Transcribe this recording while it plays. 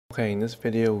Okay, in this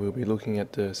video we'll be looking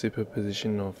at the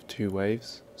superposition of two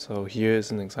waves. So here is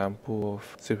an example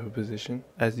of superposition.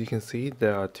 As you can see,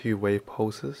 there are two wave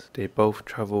pulses. They both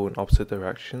travel in opposite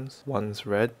directions. One's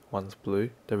red, one's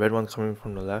blue. The red one coming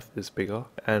from the left is bigger.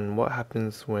 And what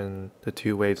happens when the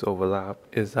two waves overlap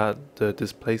is that the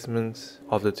displacements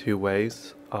of the two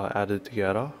waves are added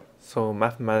together. So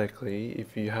mathematically,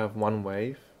 if you have one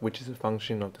wave, which is a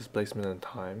function of displacement and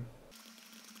time,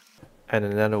 and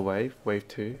another wave, wave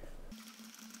 2.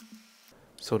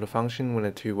 So the function when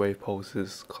the two wave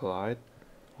pulses collide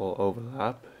or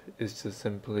overlap is just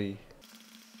simply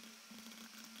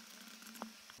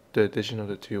the addition of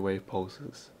the two wave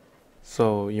pulses.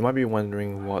 So you might be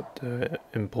wondering what the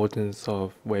importance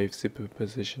of wave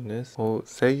superposition is. Well,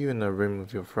 say you're in a room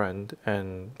with your friend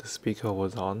and the speaker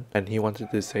was on and he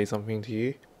wanted to say something to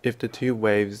you. If the two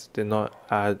waves did not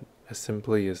add as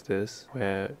simply as this,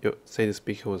 where say the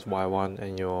speaker was Y1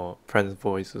 and your friend's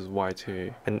voice is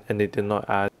Y2, and they did not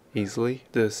add easily,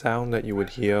 the sound that you would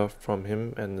hear from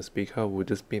him and the speaker would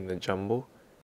just be in the jumble.